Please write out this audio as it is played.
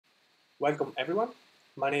Welcome everyone.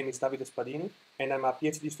 My name is Davide Spadini and I'm a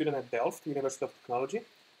PhD student at Delft University of Technology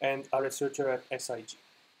and a researcher at SIG.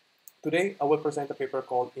 Today I will present a paper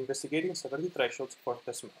called Investigating Severity Thresholds for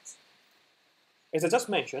Test Smells. As I just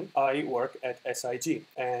mentioned, I work at SIG,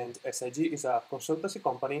 and SIG is a consultancy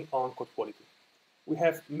company on code quality. We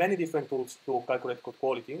have many different tools to calculate code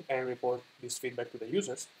quality and report this feedback to the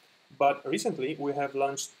users, but recently we have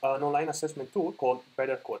launched an online assessment tool called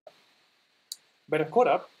Better Code. Better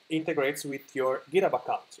Code integrates with your GitHub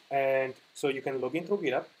account, and so you can log in through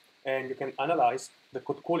GitHub and you can analyze the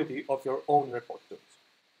code quality of your own repositories.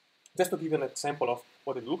 Just to give you an example of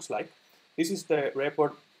what it looks like, this is the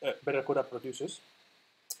report Better Code produces,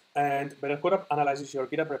 and Better Code analyzes your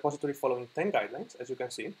GitHub repository following 10 guidelines, as you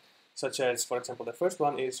can see, such as, for example, the first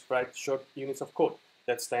one is write short units of code,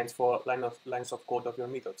 that stands for lines of code of your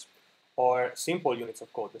methods, or simple units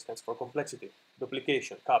of code, that stands for complexity,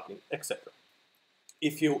 duplication, coupling, etc.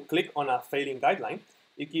 If you click on a failing guideline,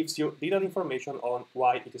 it gives you detailed information on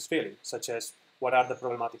why it is failing, such as what are the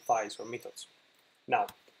problematic files or methods. Now,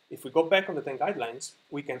 if we go back on the 10 guidelines,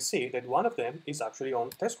 we can see that one of them is actually on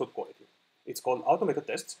test code quality. It's called automated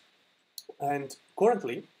tests, and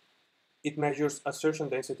currently it measures assertion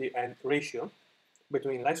density and ratio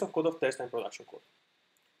between lines of code of test and production code.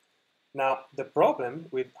 Now, the problem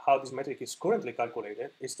with how this metric is currently calculated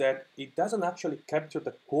is that it doesn't actually capture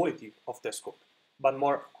the quality of test code, but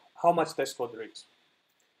more how much test code there is.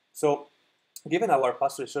 So, given our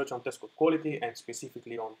past research on test code quality and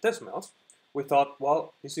specifically on test smells, we thought,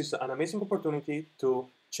 well, this is an amazing opportunity to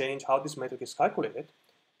change how this metric is calculated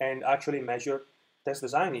and actually measure test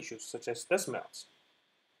design issues such as test smells.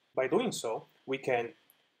 By doing so, we can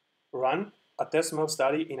run a test smell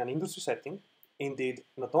study in an industry setting. Indeed,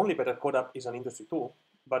 not only Better Code is an industry tool,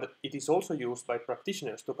 but it is also used by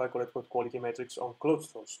practitioners to calculate code quality metrics on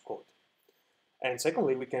closed source code. And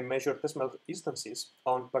secondly, we can measure test smell instances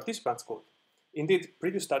on participants' code. Indeed,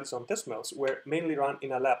 previous studies on test smells were mainly run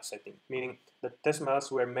in a lab setting, meaning that test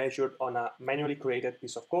smells were measured on a manually created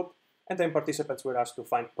piece of code, and then participants were asked to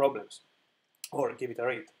find problems or give it a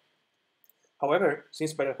rate. However,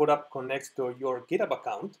 since Better Code connects to your GitHub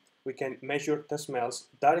account, we can measure test smells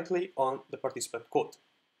directly on the participant code.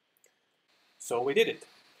 So we did it.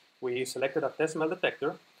 We selected a test smell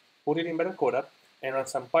detector, put it in Better Code, and ran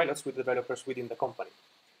some pilots with developers within the company.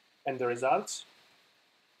 And the results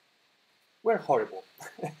were horrible.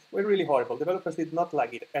 Were really horrible. Developers did not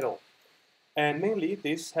like it at all. And mainly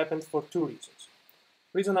this happened for two reasons.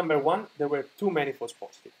 Reason number one, there were too many false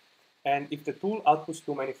positives. And if the tool outputs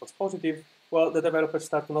too many false positives, well, the developers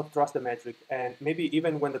start to not trust the metric, and maybe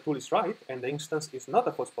even when the tool is right and the instance is not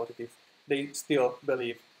a false positive, they still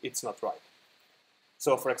believe it's not right.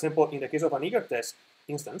 So for example, in the case of an eager test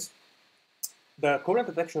instance, the current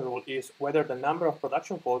detection rule is whether the number of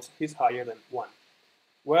production calls is higher than 1.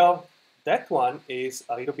 Well, that one is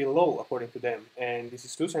a little bit low according to them, and this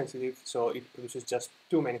is too sensitive, so it produces just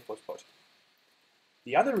too many false positives.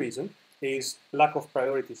 The other reason is lack of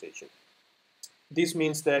prioritization. This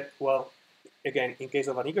means that, well, again, in case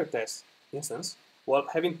of an eager test instance, well,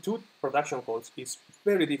 having 2 production calls is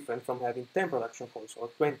very different from having 10 production calls or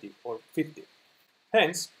 20 or 50.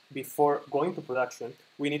 Hence, before going to production,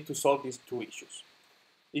 we need to solve these 2 issues.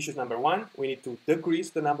 Issue number 1, we need to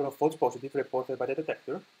decrease the number of false positives reported by the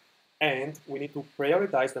detector, and we need to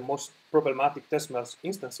prioritize the most problematic test smells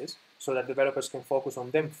instances so that developers can focus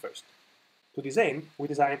on them first. To this aim, we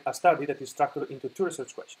designed a study that is structured into 2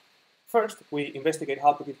 research questions. First, we investigate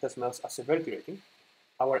how to give test smells a severity rating.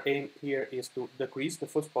 Our aim here is to decrease the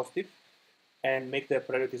false positive and make the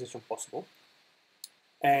prioritization possible.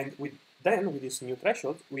 And with this new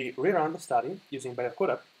threshold, we rerun the study using Better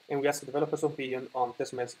Code, and we ask the developers' opinion on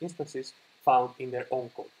test smells instances found in their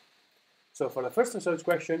own code. So for the first research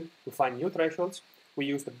question, to find new thresholds, we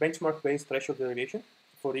use the benchmark-based threshold derivation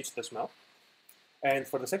for each test smell. And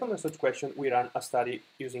for the second research question, we ran a study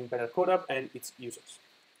using Better Code and its users.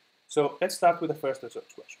 So let's start with the first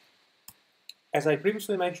research question. As I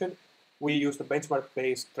previously mentioned, we use the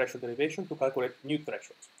benchmark-based threshold derivation to calculate new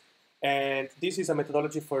thresholds. And this is a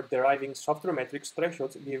methodology for deriving software metrics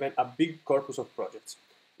thresholds given a big corpus of projects.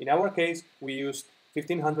 In our case, we used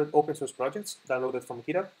 1,500 open source projects downloaded from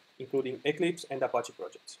GitHub, including Eclipse and Apache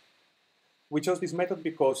projects. We chose this method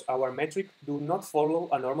because our metric do not follow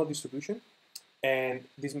a normal distribution, and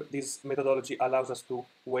this methodology allows us to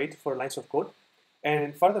wait for lines of code.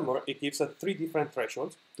 And furthermore, it gives us 3 different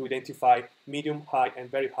thresholds to identify medium, high, and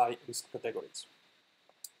very high risk categories.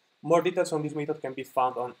 More details on this method can be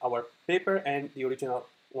found on our paper and the original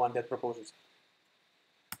one that proposes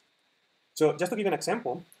it. So just to give an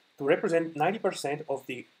example, to represent 90% of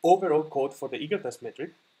the overall code for the eager test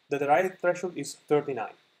metric, the derived threshold is 39.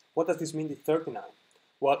 What does this mean, the 39?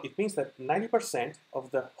 Well, it means that 90%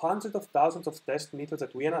 of the hundreds of thousands of test methods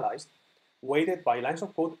that we analyzed, weighted by lines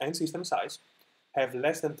of code and system size, have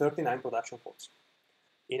less than 39 production calls.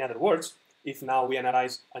 In other words, if now we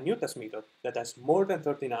analyze a new test method that has more than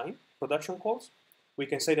 39 production calls, we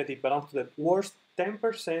can say that it belongs to the worst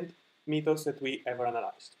 10% methods that we ever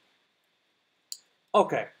analyzed.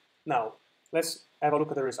 Okay, now let's have a look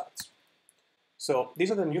at the results. So these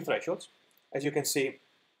are the new thresholds. As you can see,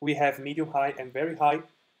 we have medium, high, and very high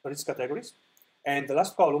risk categories. And the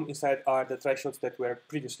last column inside are the thresholds that were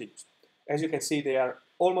previously used. As you can see, they are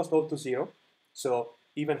almost all to 0. So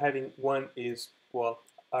even having one is, well,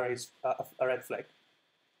 a red flag.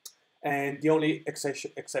 And the only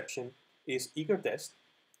exception is eager test,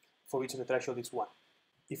 for which the threshold is 1.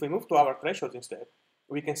 If we move to our thresholds instead,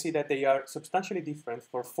 we can see that they are substantially different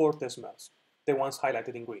for 4 test smells, the ones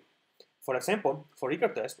highlighted in green. For example, for eager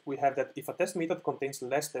test, we have that if a test method contains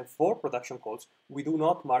less than 4 production calls, we do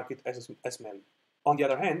not mark it as smelly. On the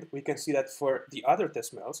other hand, we can see that for the other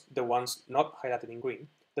test smells, the ones not highlighted in green,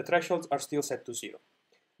 the thresholds are still set to 0.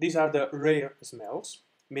 These are the rare smells,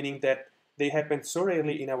 meaning that they happen so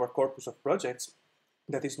rarely in our corpus of projects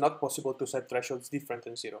that it's not possible to set thresholds different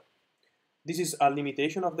than 0. This is a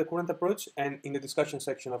limitation of the current approach, and in the discussion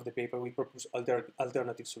section of the paper we propose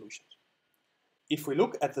alternative solutions. If we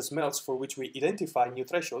look at the smells for which we identify new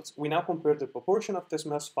thresholds, we now compare the proportion of the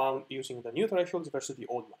smells found using the new thresholds versus the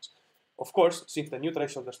old ones. Of course, since the new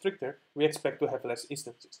thresholds are stricter, we expect to have less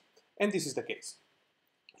instances, and this is the case.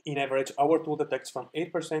 In average, our tool detects from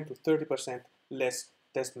 8% to 30% less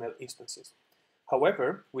test smell instances.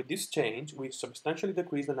 However, with this change, we substantially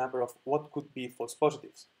decrease the number of what could be false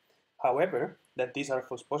positives. However, that these are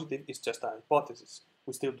false positives is just a hypothesis.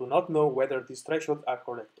 We still do not know whether these thresholds are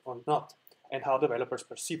correct or not, and how developers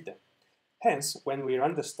perceive them. Hence, when we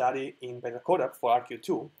ran the study in BetaCodap for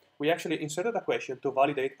RQ2, we actually inserted a question to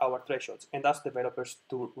validate our thresholds and asked developers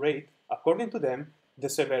to rate, according to them, the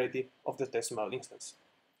severity of the test smell instance.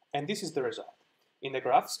 And this is the result. In the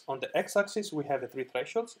graphs, on the x-axis we have the 3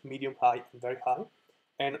 thresholds, medium, high, and very high,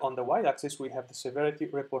 and on the y-axis we have the severity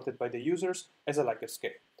reported by the users as a Likert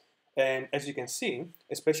scale. And as you can see,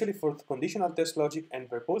 especially for the conditional test logic and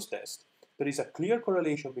verbose test, there is a clear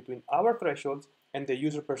correlation between our thresholds and the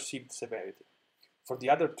user perceived severity. For the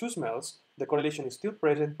other 2 smells, the correlation is still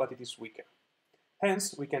present, but it is weaker.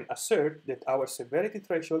 Hence, we can assert that our severity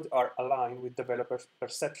thresholds are aligned with developers'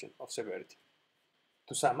 perception of severity.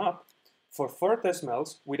 To sum up, for 4 test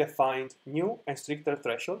smells, we defined new and stricter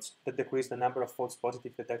thresholds that decrease the number of false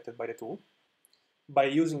positives detected by the tool. By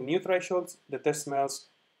using new thresholds, the test smells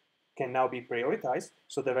can now be prioritized,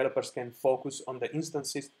 so developers can focus on the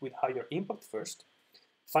instances with higher impact first.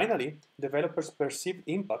 Finally, developers' perceived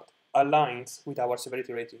impact aligns with our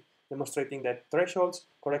severity rating, demonstrating that thresholds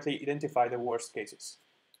correctly identify the worst cases.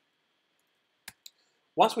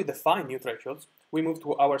 Once we define new thresholds, we move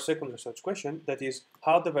to our second research question, that is,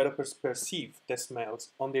 how developers perceive test smells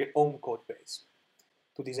on their own code base.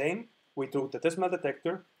 To this aim, we took the test smell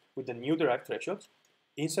detector with the new derived thresholds,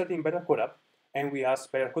 inserted in BetaCodap, and we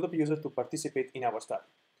asked BetaCodap users to participate in our study.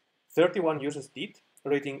 31 users did,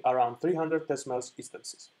 rating around 300 test smells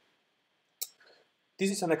instances.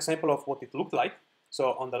 This is an example of what it looked like.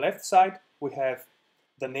 So on the left side, we have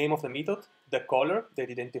the name of the method, the color that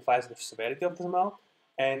identifies the severity of the smell,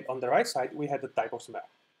 and on the right side, we have the type of smell.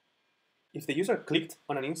 If the user clicked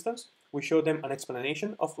on an instance, we show them an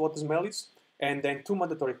explanation of what the smell is, and then 2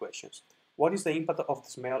 mandatory questions. What is the impact of the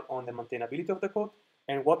smell on the maintainability of the code,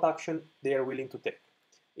 and what action they are willing to take?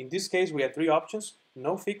 In this case, we have 3 options: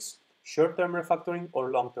 no fix, short-term refactoring,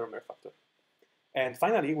 or long-term refactoring. And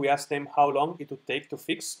finally, we asked them how long it would take to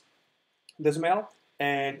fix the smell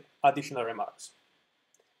and additional remarks.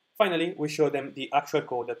 Finally, we show them the actual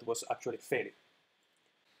code that was actually failing.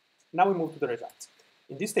 Now we move to the results.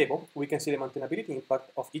 In this table, we can see the maintainability impact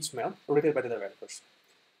of each smell rated by the developers.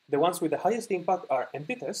 The ones with the highest impact are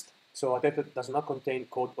empty test, so a test that does not contain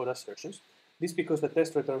code or assertions. This because the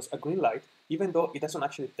test returns a green light, even though it doesn't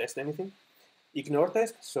actually test anything. Ignore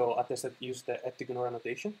test, so a test that uses the @ignore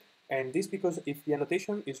annotation. And this because if the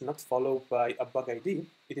annotation is not followed by a bug ID,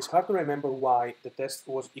 it is hard to remember why the test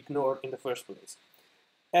was ignored in the first place.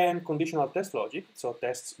 And conditional test logic, so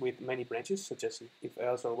tests with many branches, such as if,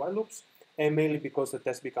 else, or while loops, and mainly because the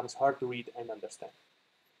test becomes hard to read and understand.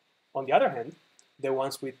 On the other hand, the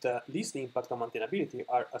ones with the least impact on maintainability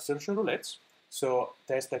are assertion roulettes, so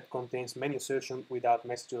test that contains many assertions without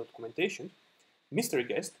message or documentation, mystery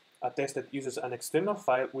guest, a test that uses an external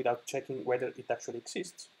file without checking whether it actually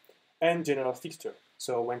exists, and general fixture,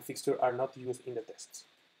 so when fixtures are not used in the tests.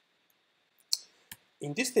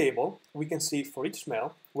 In this table, we can see for each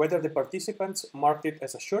smell whether the participants marked it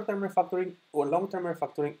as a short-term refactoring or long-term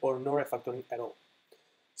refactoring or no refactoring at all.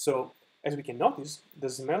 So, as we can notice, the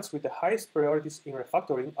smells with the highest priorities in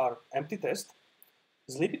refactoring are empty test,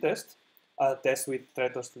 sleepy test, a test with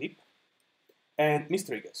threat or sleep, and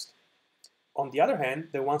mystery guest. On the other hand,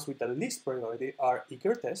 the ones with the least priority are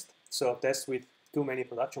eager test, so a test with too many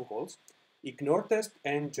production calls, ignore test,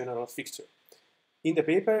 and general fixture. In the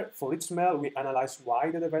paper, for each smell, we analyze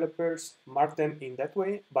why the developers marked them in that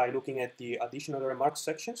way by looking at the additional remarks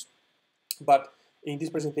sections. But in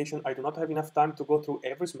this presentation, I do not have enough time to go through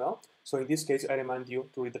every smell, so in this case, I remind you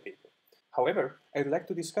to read the paper. However, I would like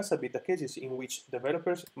to discuss a bit the cases in which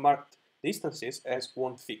developers marked the instances as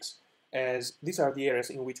won't fix, as these are the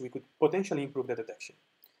areas in which we could potentially improve the detection.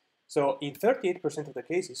 So in 38% of the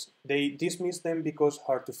cases, they dismissed them because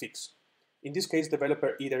hard to fix. In this case,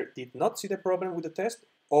 developer either did not see the problem with the test,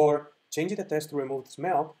 or changing the test to remove the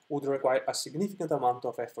smell would require a significant amount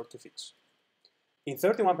of effort to fix. In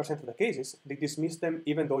 31% of the cases, they dismissed them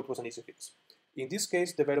even though it was an easy fix. In this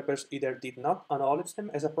case, developers either did not acknowledge them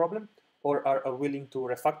as a problem, or are unwilling to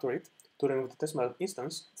refactor it to remove the smell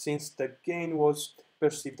instance, since the gain was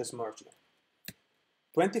perceived as marginal.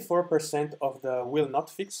 24% of the will not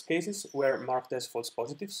fix cases were marked as false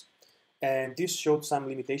positives, and this showed some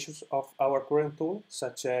limitations of our current tool,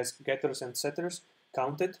 such as getters and setters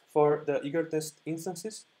counted for the eager test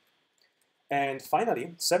instances. And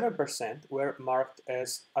finally, 7% were marked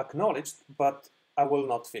as acknowledged, but I will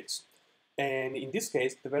not fix. And in this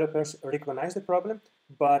case, developers recognized the problem,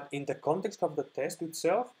 but in the context of the test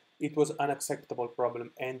itself, it was an unacceptable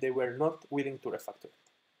problem, and they were not willing to refactor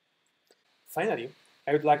it. Finally,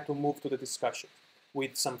 I would like to move to the discussion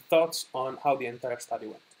with some thoughts on how the entire study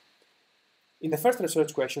went. In the first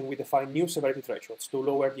research question, we defined new severity thresholds to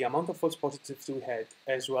lower the amount of false positives we had,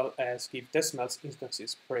 as well as give test smells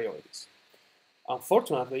instances priorities.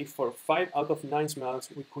 Unfortunately, for 5 out of 9 smells,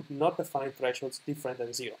 we could not define thresholds different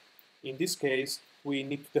than 0. In this case, we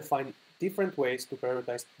need to define different ways to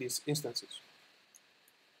prioritize these instances.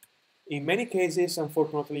 In many cases,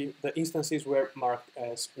 unfortunately, the instances were marked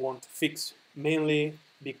as won't fix, mainly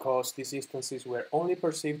because these instances were only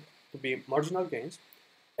perceived to be marginal gains,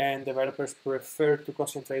 and developers prefer to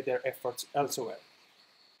concentrate their efforts elsewhere.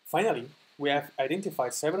 Finally, we have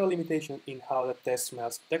identified several limitations in how the test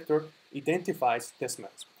smells detector identifies test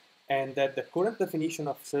smells, and that the current definition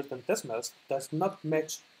of certain test smells does not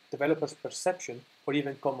match developers' perception or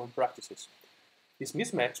even common practices. This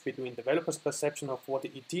mismatch between developers' perception of what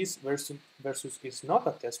it is versus is not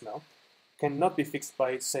a test smell cannot be fixed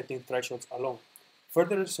by setting thresholds alone.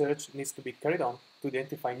 Further research needs to be carried on to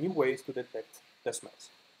identify new ways to detect test smells.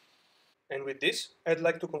 And with this, I'd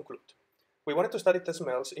like to conclude. We wanted to study test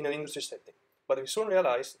smells in an industry setting, but we soon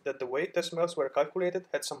realized that the way test smells were calculated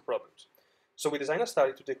had some problems. So we designed a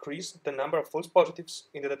study to decrease the number of false positives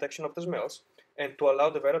in the detection of the smells and to allow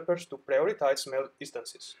developers to prioritize smell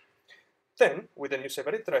instances. Then, with the new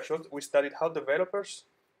severity threshold, we studied how developers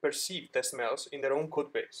perceive test smells in their own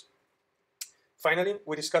code base. Finally,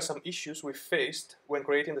 we discussed some issues we faced when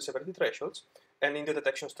creating the severity thresholds and in the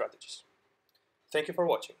detection strategies. Thank you for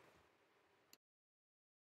watching.